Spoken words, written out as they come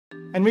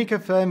Enrico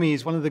Fermi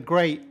is one of the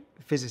great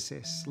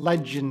physicists,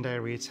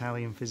 legendary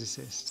Italian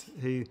physicist,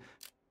 who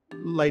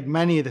laid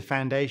many of the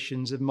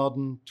foundations of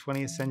modern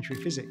 20th century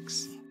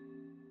physics.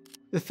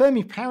 The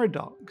Fermi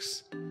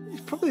Paradox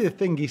is probably the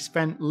thing he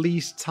spent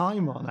least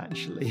time on,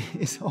 actually.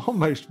 It's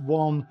almost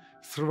one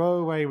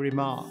throwaway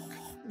remark.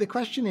 The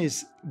question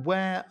is,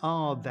 where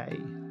are they?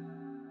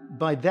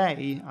 By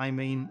they, I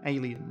mean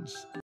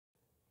aliens.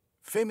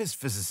 Famous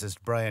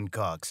physicist Brian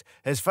Cox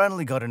has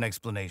finally got an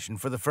explanation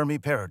for the Fermi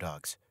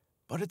Paradox,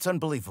 but it's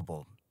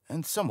unbelievable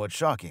and somewhat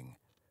shocking.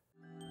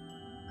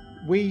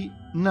 We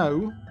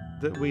know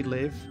that we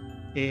live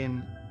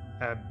in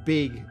a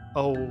big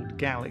old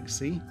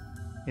galaxy,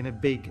 in a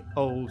big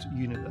old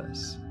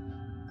universe.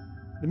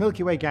 The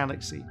Milky Way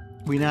galaxy,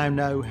 we now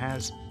know,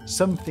 has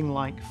something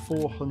like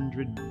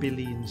 400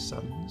 billion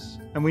suns.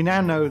 And we now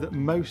know that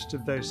most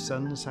of those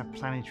suns have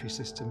planetary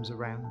systems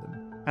around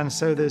them. And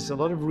so there's a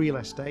lot of real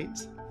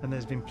estate, and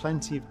there's been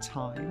plenty of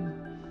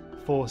time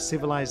for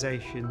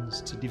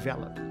civilizations to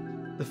develop.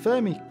 The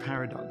Fermi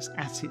Paradox,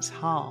 at its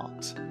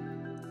heart,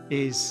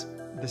 is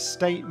the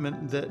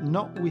statement that,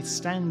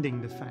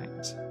 notwithstanding the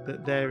fact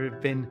that there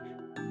have been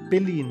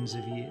billions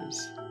of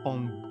years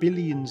on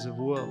billions of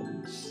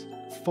worlds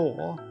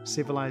for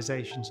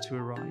civilizations to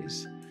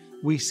arise,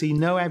 we see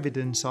no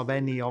evidence of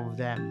any of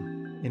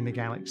them in the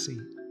galaxy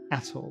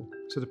at all.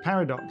 So the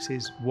paradox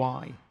is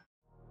why?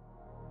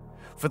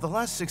 For the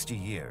last 60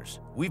 years,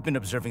 we've been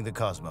observing the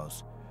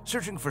cosmos,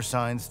 searching for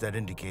signs that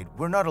indicate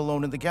we're not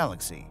alone in the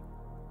galaxy.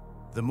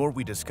 The more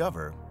we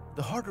discover,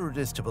 the harder it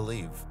is to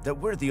believe that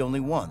we're the only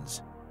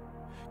ones.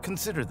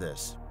 Consider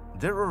this.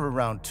 There are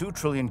around 2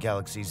 trillion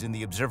galaxies in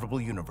the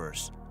observable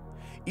universe.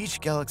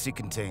 Each galaxy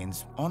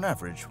contains, on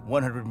average,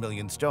 100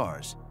 million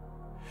stars.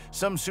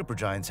 Some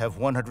supergiants have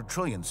 100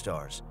 trillion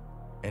stars,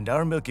 and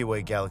our Milky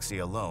Way galaxy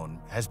alone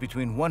has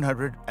between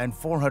 100 and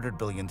 400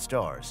 billion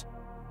stars.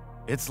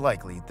 It's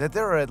likely that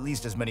there are at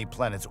least as many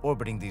planets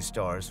orbiting these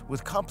stars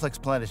with complex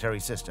planetary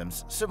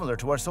systems similar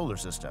to our solar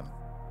system.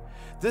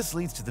 This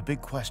leads to the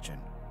big question: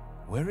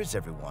 where is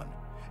everyone?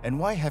 And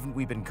why haven't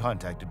we been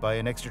contacted by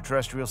an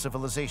extraterrestrial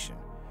civilization,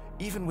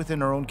 even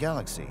within our own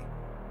galaxy?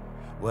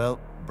 Well,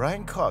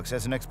 Brian Cox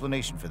has an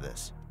explanation for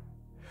this.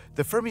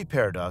 The Fermi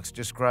Paradox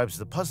describes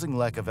the puzzling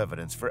lack of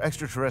evidence for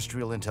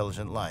extraterrestrial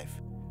intelligent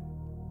life.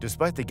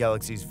 Despite the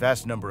galaxy's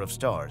vast number of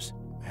stars,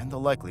 and the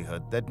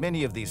likelihood that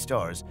many of these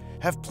stars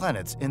have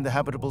planets in the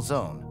habitable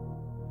zone.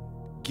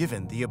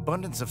 Given the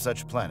abundance of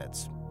such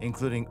planets,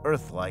 including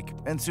Earth-like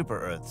and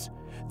super-Earths,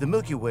 the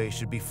Milky Way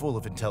should be full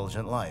of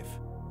intelligent life.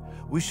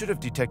 We should have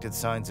detected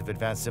signs of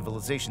advanced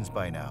civilizations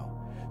by now,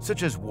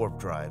 such as warp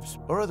drives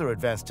or other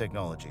advanced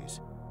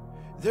technologies.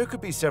 There could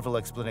be several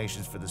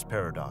explanations for this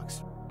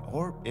paradox,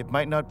 or it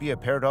might not be a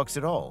paradox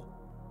at all.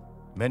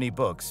 Many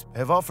books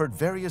have offered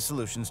various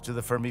solutions to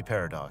the Fermi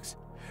Paradox,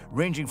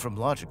 ranging from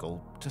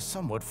logical to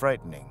somewhat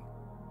frightening.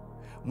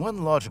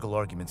 One logical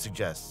argument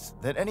suggests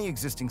that any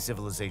existing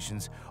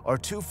civilizations are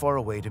too far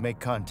away to make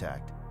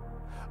contact.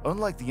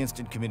 Unlike the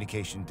instant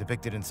communication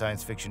depicted in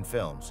science fiction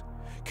films,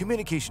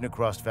 communication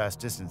across vast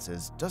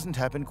distances doesn't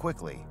happen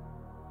quickly.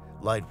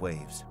 Light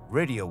waves,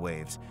 radio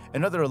waves,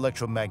 and other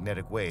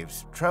electromagnetic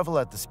waves travel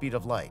at the speed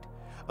of light,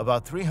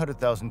 about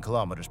 300,000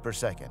 kilometers per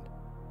second.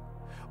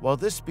 While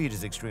this speed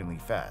is extremely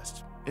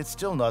fast, it's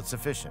still not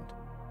sufficient.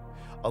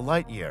 A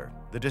light year,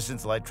 the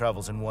distance light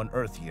travels in one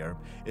Earth year,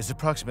 is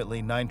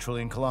approximately 9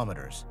 trillion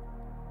kilometers.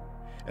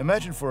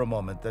 Imagine for a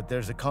moment that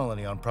there's a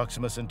colony on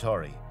Proxima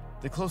Centauri,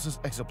 the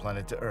closest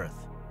exoplanet to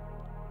Earth.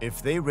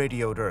 If they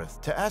radioed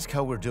Earth to ask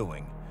how we're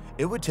doing,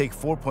 it would take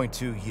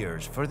 4.2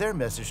 years for their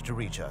message to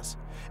reach us,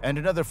 and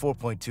another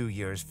 4.2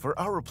 years for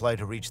our reply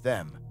to reach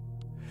them.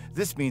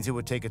 This means it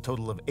would take a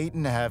total of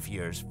 8.5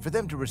 years for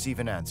them to receive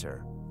an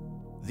answer.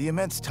 The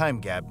immense time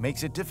gap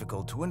makes it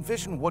difficult to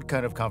envision what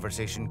kind of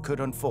conversation could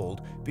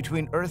unfold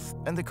between Earth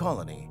and the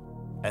colony,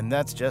 and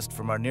that's just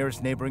from our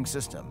nearest neighboring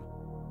system.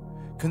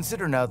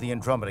 Consider now the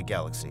Andromeda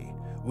Galaxy,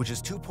 which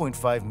is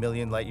 2.5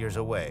 million light-years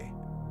away.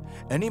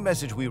 Any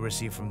message we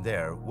receive from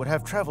there would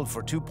have traveled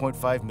for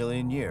 2.5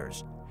 million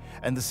years,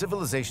 and the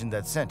civilization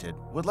that sent it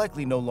would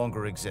likely no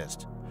longer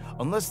exist,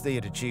 unless they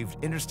had achieved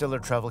interstellar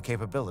travel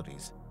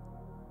capabilities.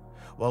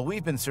 While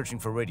we've been searching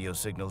for radio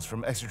signals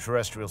from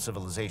extraterrestrial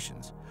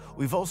civilizations,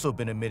 we've also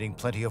been emitting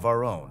plenty of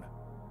our own.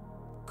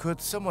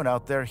 Could someone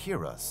out there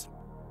hear us?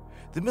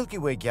 The Milky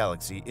Way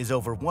galaxy is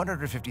over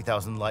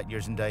 150,000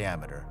 light-years in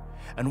diameter,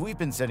 and we've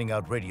been sending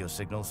out radio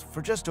signals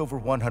for just over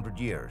 100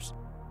 years.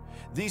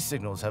 These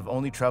signals have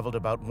only traveled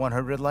about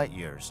 100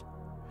 light-years.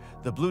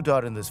 The blue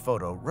dot in this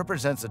photo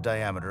represents a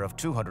diameter of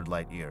 200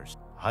 light-years,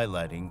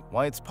 highlighting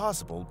why it's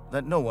possible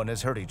that no one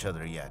has heard each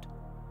other yet.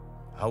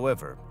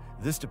 However,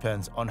 this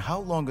depends on how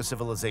long a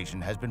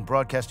civilization has been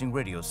broadcasting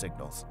radio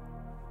signals.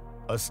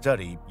 A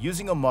study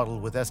using a model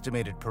with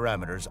estimated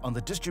parameters on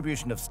the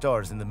distribution of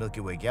stars in the Milky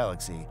Way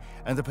galaxy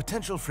and the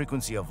potential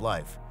frequency of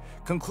life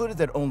concluded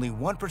that only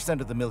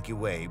 1% of the Milky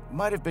Way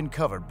might have been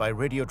covered by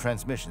radio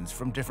transmissions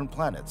from different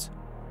planets.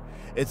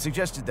 It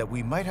suggested that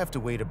we might have to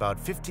wait about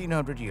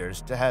 1,500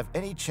 years to have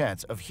any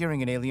chance of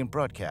hearing an alien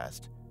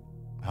broadcast.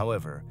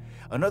 However,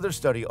 another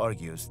study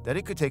argues that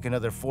it could take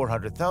another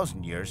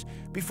 400,000 years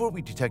before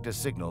we detect a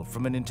signal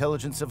from an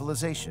intelligent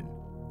civilization.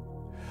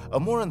 A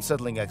more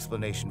unsettling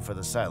explanation for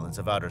the silence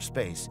of outer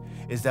space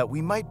is that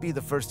we might be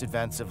the first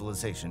advanced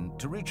civilization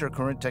to reach our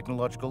current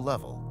technological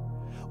level,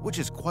 which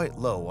is quite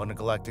low on a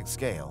galactic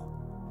scale.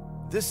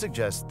 This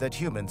suggests that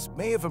humans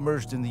may have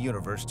emerged in the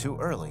universe too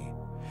early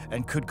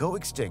and could go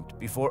extinct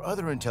before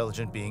other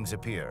intelligent beings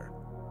appear.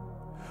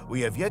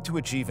 We have yet to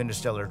achieve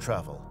interstellar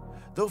travel,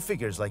 though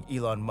figures like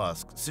Elon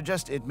Musk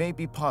suggest it may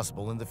be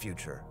possible in the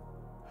future.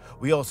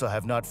 We also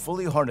have not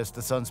fully harnessed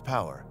the sun's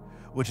power,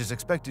 which is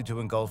expected to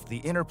engulf the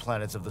inner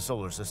planets of the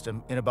solar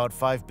system in about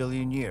 5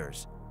 billion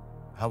years.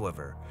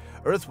 However,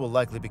 Earth will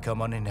likely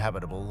become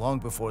uninhabitable long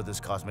before this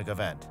cosmic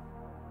event.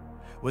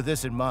 With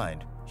this in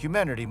mind,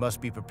 humanity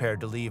must be prepared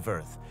to leave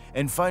Earth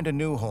and find a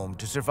new home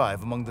to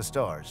survive among the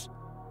stars.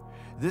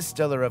 This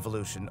stellar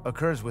evolution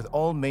occurs with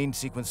all main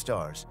sequence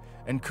stars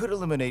and could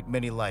eliminate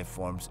many life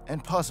forms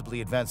and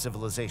possibly advanced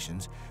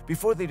civilizations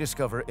before they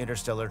discover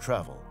interstellar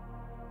travel.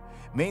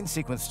 Main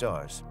sequence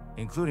stars,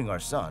 including our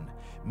Sun,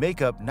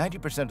 make up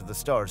 90% of the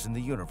stars in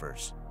the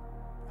universe.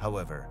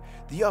 However,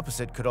 the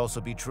opposite could also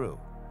be true.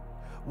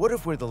 What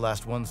if we're the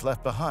last ones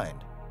left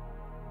behind?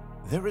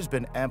 There has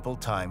been ample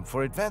time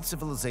for advanced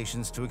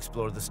civilizations to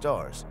explore the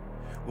stars,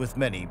 with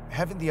many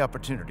having the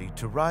opportunity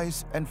to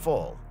rise and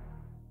fall.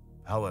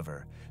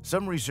 However,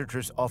 some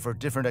researchers offer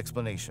different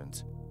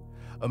explanations.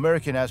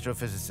 American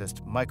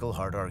astrophysicist Michael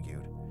Hart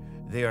argued,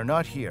 "They are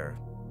not here,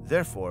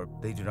 therefore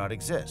they do not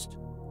exist."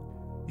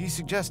 He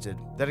suggested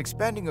that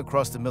expanding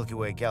across the Milky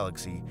Way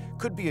galaxy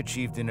could be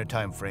achieved in a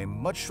time frame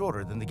much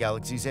shorter than the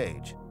galaxy's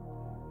age.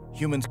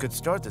 Humans could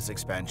start this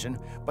expansion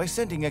by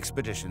sending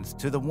expeditions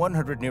to the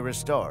 100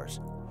 nearest stars,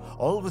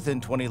 all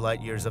within 20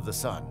 light-years of the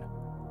Sun.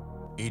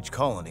 Each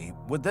colony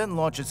would then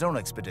launch its own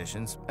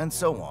expeditions, and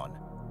so on.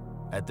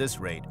 At this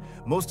rate,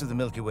 most of the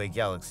Milky Way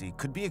galaxy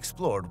could be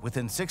explored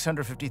within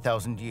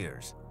 650,000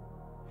 years.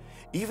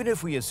 Even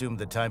if we assume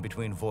the time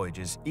between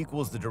voyages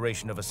equals the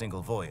duration of a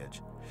single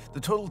voyage, the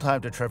total time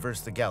to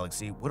traverse the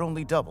galaxy would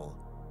only double.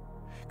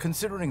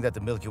 Considering that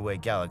the Milky Way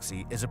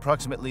galaxy is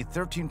approximately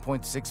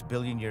 13.6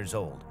 billion years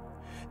old,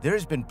 there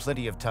has been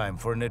plenty of time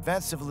for an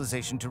advanced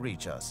civilization to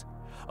reach us,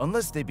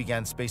 unless they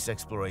began space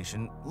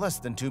exploration less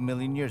than 2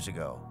 million years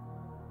ago.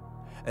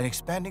 An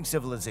expanding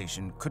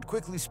civilization could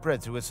quickly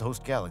spread through its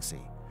host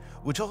galaxy,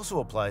 which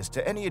also applies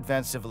to any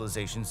advanced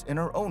civilizations in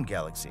our own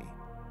galaxy.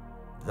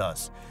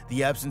 Thus,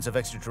 the absence of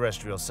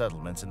extraterrestrial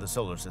settlements in the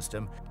solar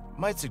system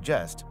might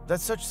suggest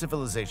that such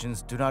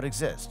civilizations do not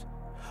exist,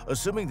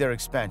 assuming their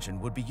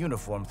expansion would be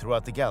uniform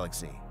throughout the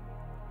galaxy.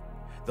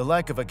 The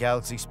lack of a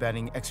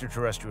galaxy-spanning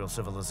extraterrestrial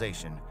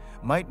civilization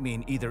might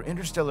mean either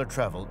interstellar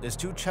travel is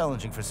too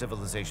challenging for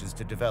civilizations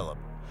to develop,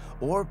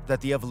 or that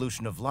the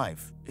evolution of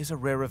life is a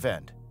rare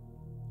event.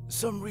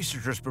 Some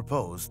researchers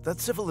propose that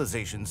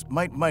civilizations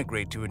might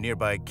migrate to a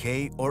nearby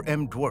K or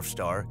M dwarf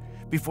star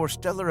before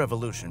stellar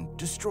evolution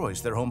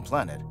destroys their home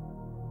planet.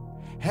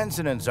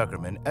 Hansen and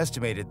Zuckerman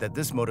estimated that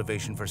this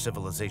motivation for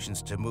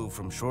civilizations to move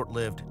from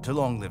short-lived to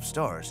long-lived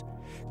stars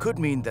could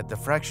mean that the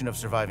fraction of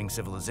surviving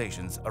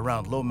civilizations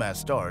around low-mass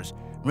stars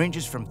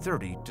ranges from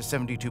 30 to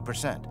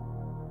 72%.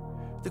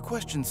 The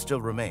question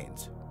still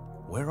remains,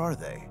 where are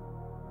they?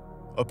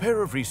 A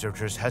pair of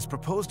researchers has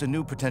proposed a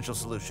new potential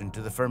solution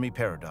to the Fermi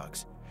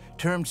Paradox,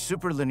 termed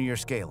superlinear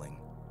scaling.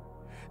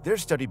 Their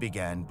study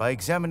began by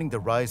examining the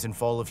rise and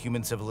fall of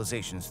human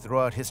civilizations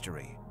throughout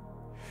history.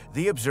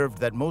 They observed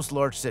that most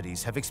large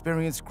cities have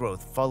experienced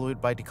growth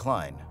followed by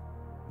decline.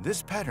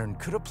 This pattern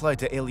could apply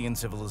to alien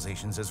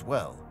civilizations as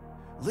well,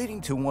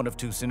 leading to one of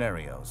two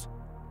scenarios.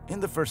 In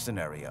the first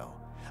scenario,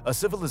 a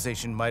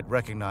civilization might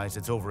recognize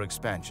its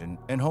overexpansion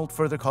and halt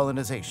further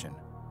colonization.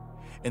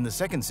 In the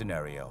second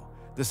scenario,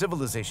 the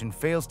civilization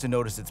fails to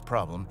notice its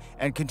problem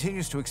and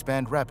continues to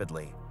expand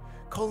rapidly,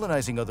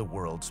 colonizing other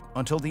worlds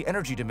until the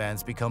energy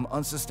demands become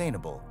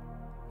unsustainable.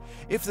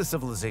 If the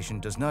civilization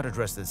does not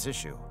address this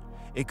issue,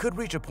 it could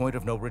reach a point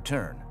of no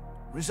return,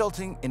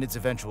 resulting in its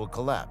eventual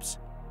collapse.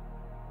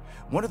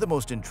 One of the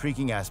most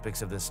intriguing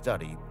aspects of this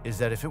study is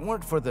that if it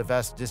weren't for the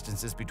vast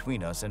distances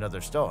between us and other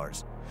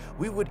stars,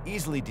 we would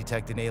easily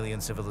detect an alien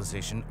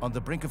civilization on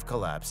the brink of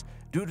collapse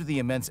due to the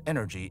immense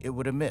energy it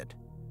would emit.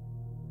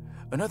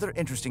 Another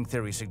interesting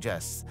theory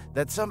suggests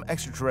that some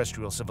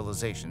extraterrestrial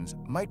civilizations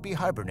might be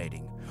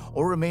hibernating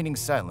or remaining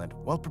silent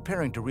while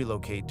preparing to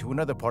relocate to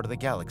another part of the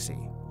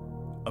galaxy.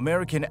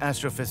 American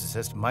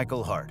astrophysicist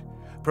Michael Hart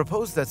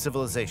proposed that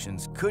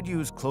civilizations could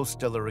use close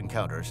stellar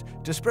encounters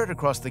to spread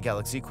across the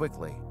galaxy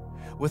quickly,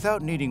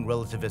 without needing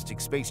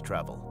relativistic space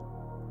travel.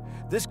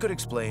 This could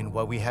explain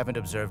why we haven't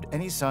observed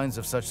any signs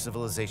of such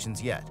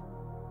civilizations yet.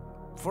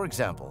 For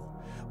example,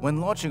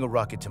 when launching a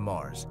rocket to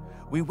Mars,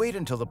 we wait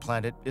until the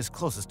planet is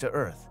closest to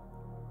Earth.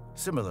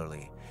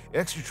 Similarly,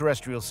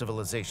 extraterrestrial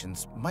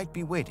civilizations might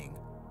be waiting,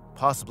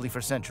 possibly for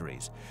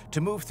centuries,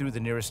 to move through the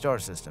nearest star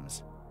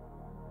systems.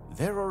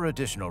 there are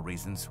additional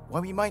reasons why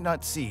we might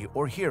not see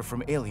or hear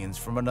from aliens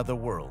from another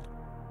world.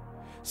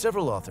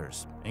 Several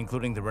authors,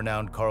 including the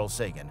renowned Carl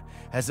Sagan,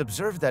 has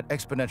observed that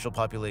exponential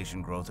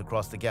population growth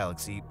across the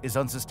galaxy is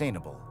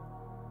unsustainable.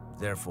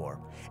 Therefore,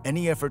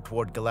 any effort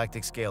toward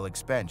galactic-scale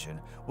expansion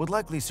would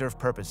likely serve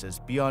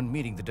purposes beyond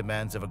meeting the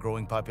demands of a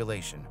growing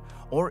population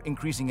or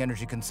increasing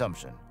energy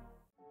consumption.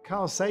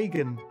 Carl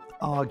Sagan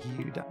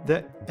argued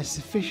that a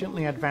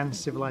sufficiently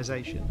advanced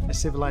civilization, a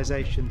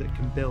civilization that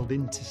can build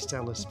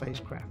interstellar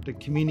spacecraft and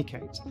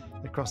communicate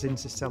across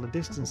interstellar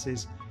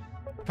distances,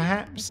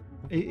 perhaps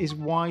is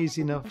wise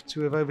enough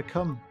to have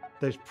overcome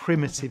those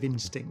primitive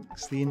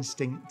instincts, the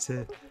instinct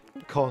to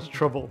cause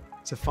trouble,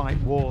 to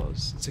fight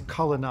wars, to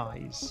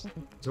colonize,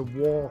 to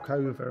walk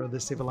over other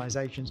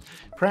civilizations.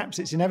 Perhaps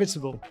it's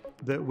inevitable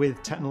that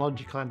with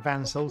technological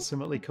advance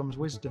ultimately comes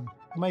wisdom.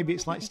 Maybe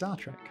it's like Star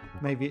Trek.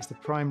 Maybe it's the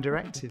Prime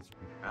Directive.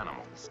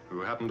 Animals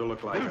who happen to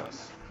look like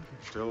us.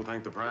 Still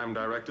thank the Prime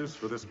Directives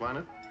for this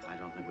planet? I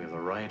don't think we have the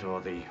right or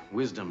the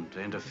wisdom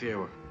to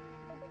interfere,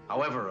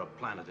 however a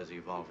planet is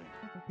evolving.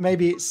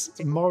 Maybe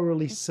it's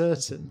morally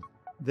certain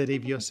that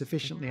if you're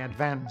sufficiently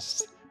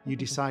advanced, you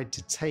decide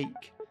to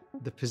take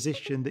the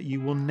position that you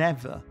will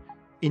never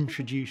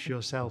introduce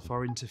yourself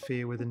or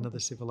interfere with another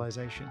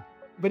civilization.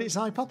 But it's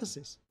a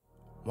hypothesis.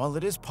 While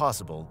it is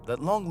possible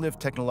that long-lived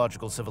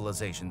technological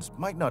civilizations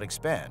might not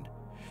expand,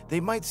 they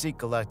might seek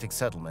galactic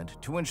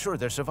settlement to ensure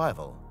their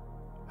survival.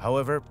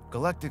 However,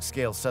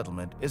 galactic-scale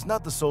settlement is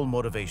not the sole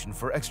motivation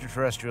for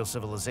extraterrestrial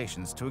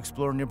civilizations to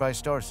explore nearby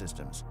star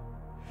systems.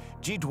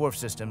 G-dwarf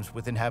systems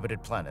with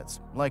inhabited planets,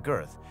 like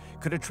Earth,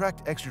 could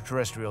attract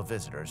extraterrestrial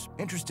visitors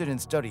interested in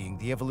studying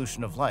the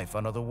evolution of life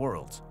on other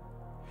worlds.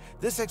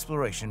 This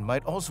exploration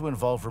might also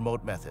involve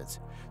remote methods,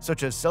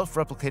 such as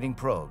self-replicating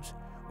probes,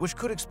 which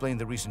could explain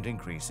the recent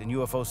increase in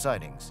UFO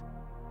sightings.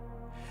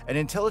 An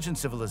intelligent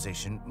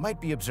civilization might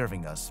be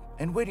observing us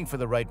and waiting for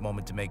the right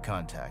moment to make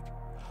contact,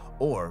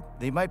 or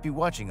they might be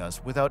watching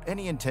us without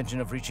any intention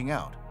of reaching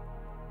out.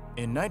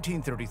 In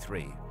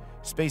 1933,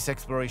 space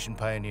exploration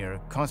pioneer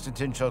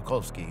Konstantin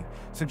Tsiolkovsky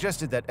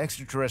suggested that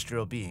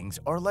extraterrestrial beings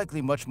are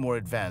likely much more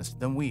advanced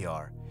than we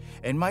are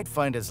and might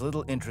find as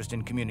little interest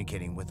in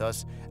communicating with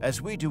us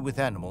as we do with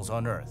animals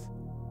on Earth.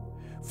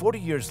 40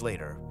 years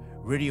later,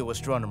 radio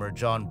astronomer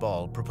John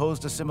Ball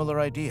proposed a similar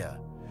idea,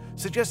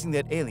 suggesting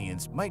that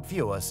aliens might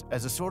view us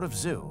as a sort of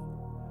zoo,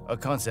 a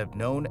concept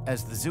known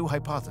as the zoo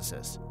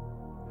hypothesis.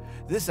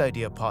 This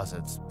idea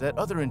posits that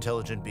other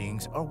intelligent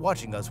beings are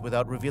watching us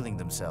without revealing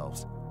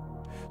themselves.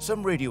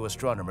 Some radio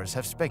astronomers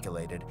have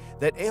speculated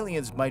that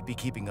aliens might be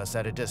keeping us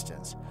at a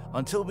distance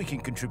until we can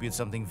contribute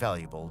something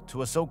valuable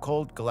to a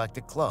so-called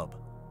galactic club.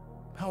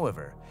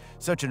 However,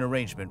 such an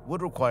arrangement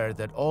would require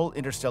that all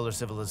interstellar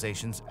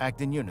civilizations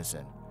act in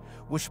unison,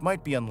 which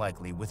might be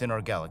unlikely within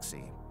our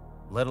galaxy,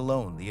 let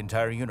alone the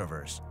entire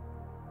universe.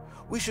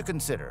 We should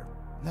consider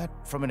that,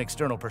 from an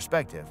external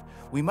perspective,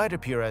 we might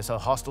appear as a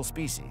hostile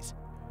species.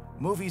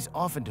 Movies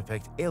often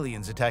depict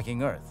aliens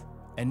attacking Earth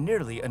and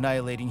nearly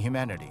annihilating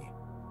humanity.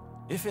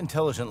 If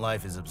intelligent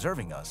life is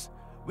observing us,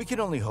 we can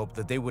only hope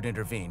that they would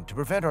intervene to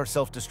prevent our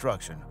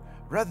self-destruction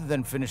rather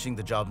than finishing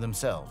the job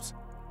themselves.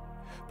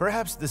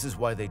 Perhaps this is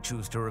why they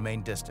choose to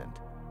remain distant.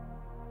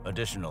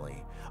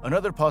 Additionally,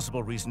 another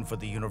possible reason for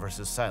the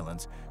universe's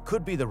silence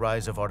could be the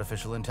rise of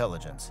artificial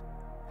intelligence.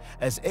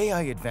 As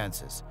AI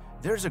advances,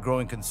 there's a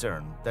growing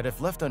concern that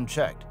if left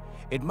unchecked,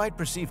 it might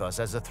perceive us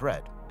as a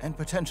threat and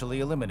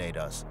potentially eliminate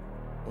us,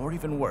 or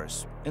even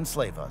worse,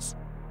 enslave us.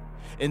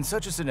 In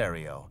such a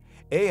scenario,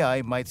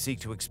 AI might seek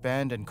to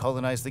expand and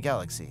colonize the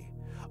galaxy,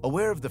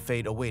 aware of the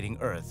fate awaiting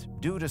Earth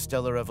due to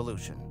stellar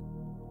evolution.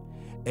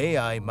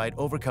 AI might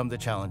overcome the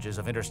challenges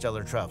of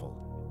interstellar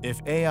travel.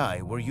 If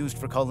AI were used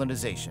for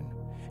colonization,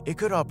 it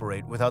could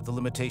operate without the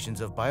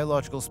limitations of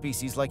biological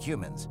species like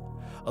humans,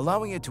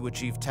 allowing it to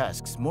achieve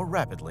tasks more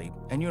rapidly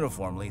and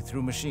uniformly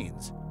through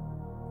machines.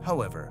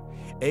 However,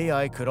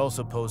 AI could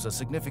also pose a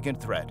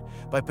significant threat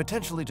by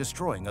potentially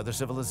destroying other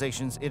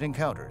civilizations it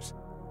encounters.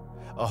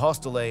 A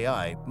hostile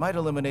AI might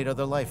eliminate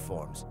other life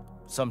forms,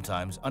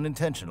 sometimes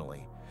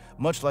unintentionally,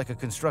 much like a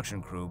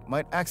construction crew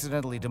might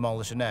accidentally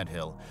demolish an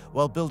anthill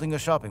while building a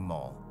shopping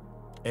mall.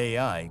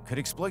 AI could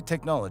exploit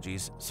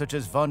technologies such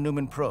as von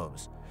Neumann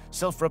probes,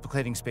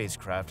 self-replicating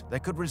spacecraft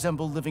that could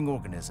resemble living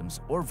organisms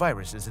or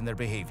viruses in their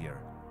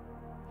behavior.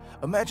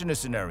 Imagine a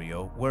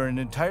scenario where an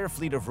entire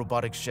fleet of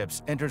robotic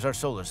ships enters our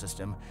solar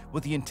system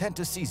with the intent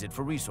to seize it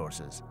for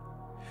resources.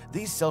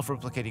 These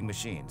self-replicating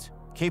machines,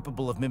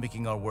 capable of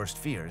mimicking our worst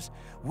fears,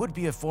 would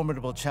be a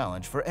formidable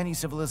challenge for any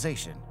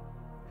civilization.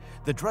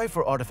 The drive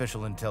for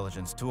artificial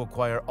intelligence to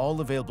acquire all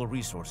available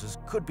resources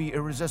could be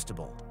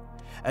irresistible,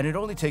 and it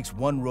only takes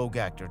one rogue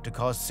actor to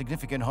cause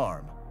significant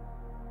harm.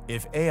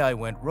 If AI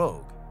went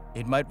rogue,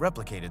 it might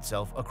replicate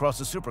itself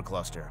across a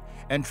supercluster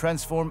and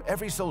transform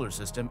every solar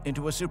system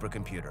into a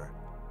supercomputer.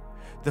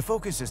 The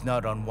focus is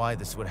not on why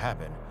this would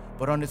happen,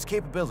 but on its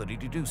capability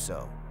to do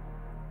so.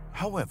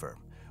 However,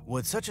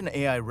 would such an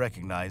AI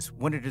recognize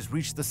when it has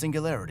reached the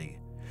singularity,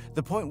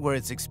 the point where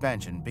its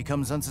expansion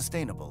becomes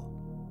unsustainable?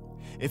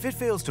 If it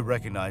fails to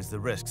recognize the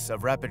risks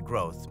of rapid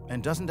growth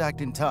and doesn't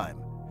act in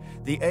time,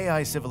 the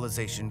AI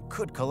civilization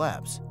could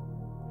collapse.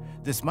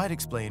 This might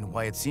explain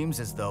why it seems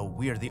as though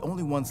we are the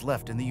only ones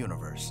left in the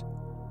universe.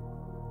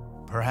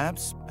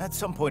 Perhaps, at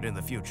some point in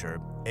the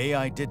future,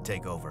 AI did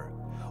take over,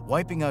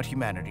 wiping out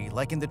humanity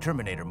like in the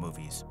Terminator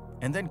movies,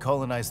 and then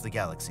colonized the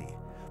galaxy,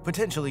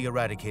 potentially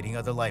eradicating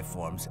other life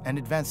forms and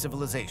advanced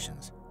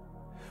civilizations.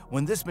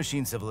 When this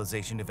machine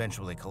civilization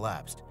eventually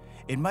collapsed,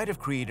 it might have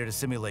created a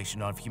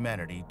simulation of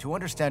humanity to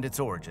understand its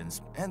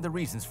origins and the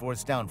reasons for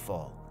its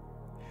downfall.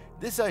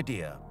 This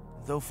idea,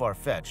 though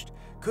far-fetched,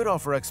 could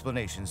offer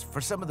explanations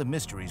for some of the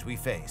mysteries we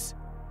face.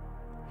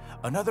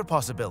 Another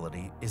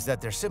possibility is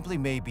that there simply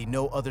may be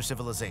no other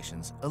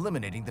civilizations,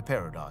 eliminating the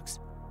paradox.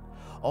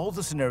 All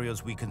the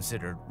scenarios we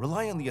considered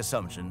rely on the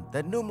assumption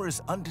that numerous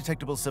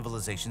undetectable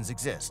civilizations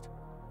exist.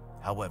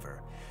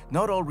 However,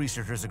 not all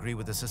researchers agree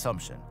with this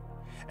assumption,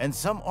 and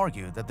some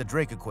argue that the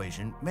Drake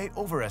equation may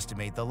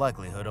overestimate the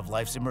likelihood of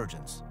life's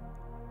emergence.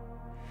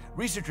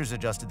 Researchers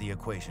adjusted the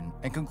equation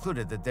and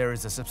concluded that there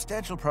is a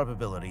substantial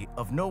probability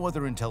of no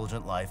other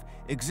intelligent life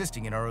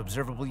existing in our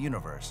observable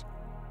universe.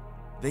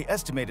 They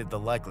estimated the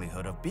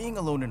likelihood of being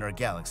alone in our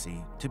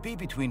galaxy to be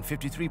between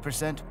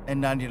 53%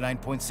 and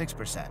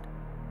 99.6%,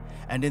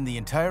 and in the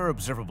entire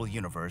observable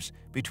universe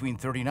between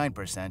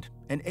 39%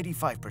 and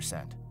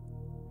 85%.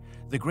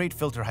 The Great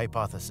Filter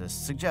hypothesis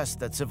suggests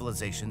that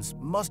civilizations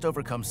must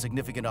overcome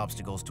significant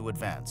obstacles to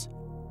advance.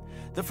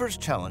 The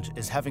first challenge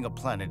is having a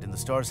planet in the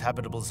star's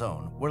habitable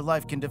zone where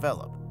life can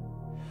develop.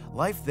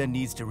 Life then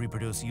needs to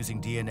reproduce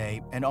using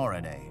DNA and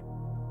RNA.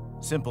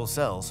 Simple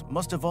cells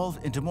must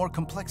evolve into more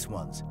complex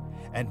ones,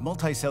 and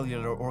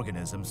multicellular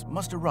organisms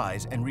must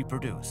arise and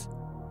reproduce.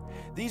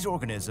 These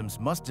organisms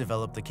must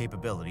develop the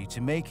capability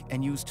to make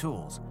and use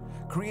tools,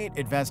 create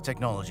advanced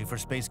technology for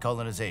space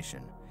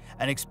colonization,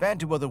 and expand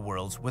to other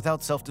worlds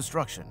without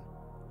self-destruction.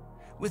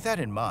 With that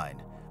in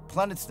mind,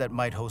 planets that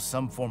might host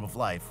some form of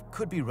life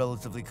could be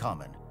relatively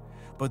common,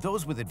 but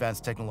those with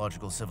advanced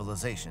technological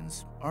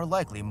civilizations are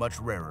likely much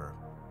rarer.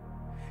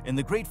 In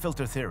the Great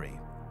Filter theory,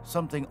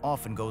 something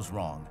often goes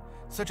wrong,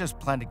 such as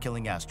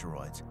planet-killing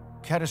asteroids,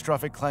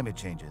 catastrophic climate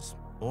changes,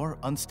 or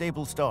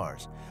unstable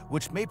stars,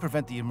 which may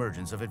prevent the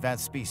emergence of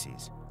advanced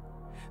species.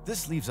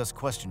 This leaves us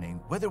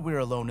questioning whether we're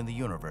alone in the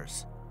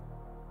universe.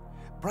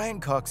 Brian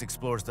Cox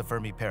explores the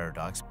Fermi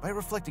Paradox by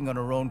reflecting on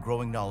our own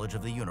growing knowledge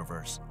of the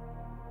universe.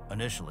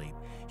 Initially,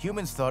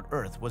 humans thought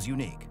Earth was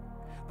unique,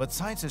 but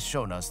science has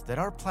shown us that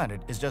our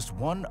planet is just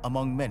one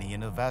among many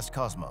in a vast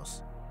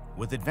cosmos.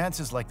 With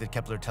advances like the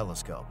Kepler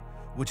telescope,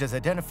 which has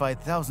identified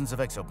thousands of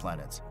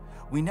exoplanets,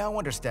 we now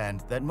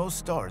understand that most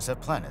stars have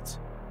planets.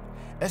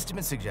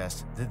 Estimates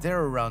suggest that there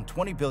are around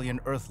 20 billion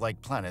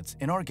Earth-like planets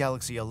in our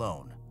galaxy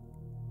alone.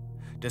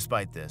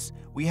 Despite this,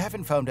 we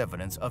haven't found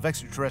evidence of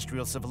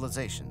extraterrestrial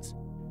civilizations.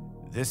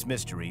 This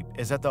mystery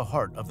is at the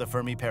heart of the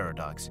Fermi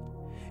Paradox,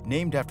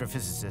 named after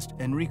physicist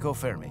Enrico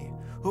Fermi,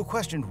 who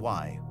questioned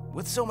why,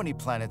 with so many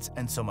planets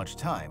and so much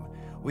time,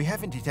 we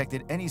haven't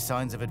detected any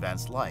signs of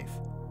advanced life.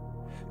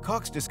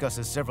 Cox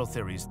discusses several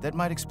theories that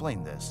might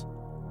explain this.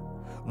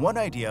 One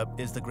idea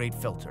is the Great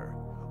Filter,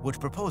 which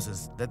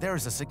proposes that there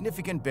is a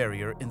significant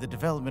barrier in the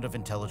development of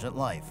intelligent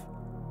life.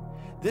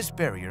 This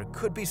barrier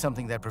could be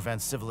something that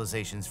prevents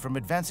civilizations from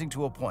advancing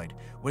to a point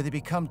where they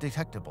become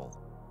detectable.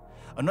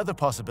 Another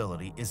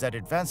possibility is that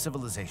advanced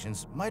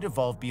civilizations might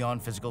evolve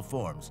beyond physical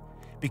forms,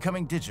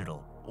 becoming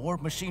digital or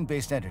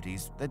machine-based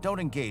entities that don't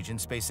engage in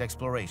space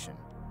exploration.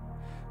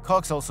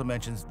 Cox also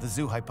mentions the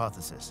zoo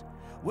hypothesis,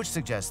 which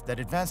suggests that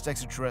advanced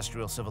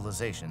extraterrestrial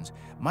civilizations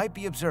might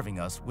be observing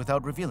us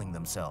without revealing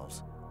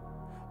themselves.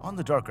 On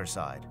the darker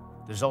side,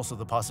 there's also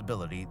the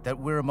possibility that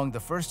we're among the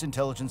first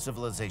intelligent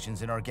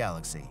civilizations in our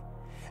galaxy,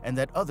 and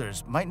that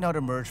others might not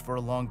emerge for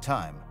a long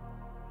time,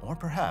 or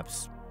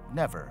perhaps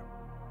never.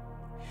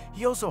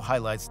 He also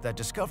highlights that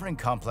discovering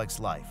complex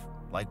life,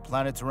 like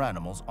planets or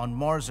animals on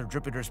Mars or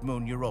Jupiter's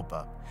moon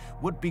Europa,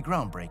 would be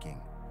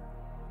groundbreaking.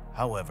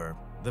 However,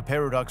 the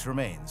paradox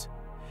remains.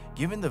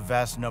 Given the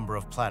vast number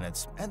of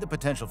planets and the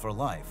potential for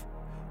life,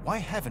 why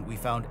haven't we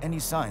found any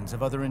signs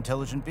of other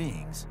intelligent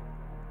beings?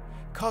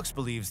 Cox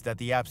believes that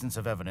the absence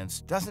of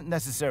evidence doesn't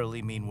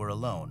necessarily mean we're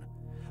alone,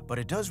 but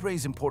it does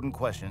raise important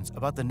questions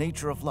about the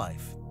nature of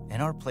life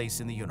and our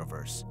place in the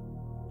universe.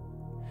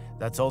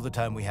 That's all the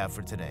time we have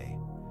for today.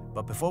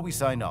 But before we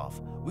sign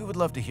off, we would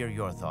love to hear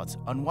your thoughts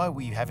on why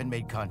we haven't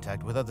made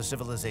contact with other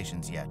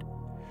civilizations yet.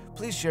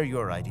 Please share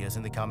your ideas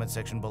in the comment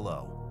section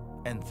below.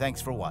 And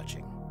thanks for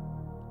watching.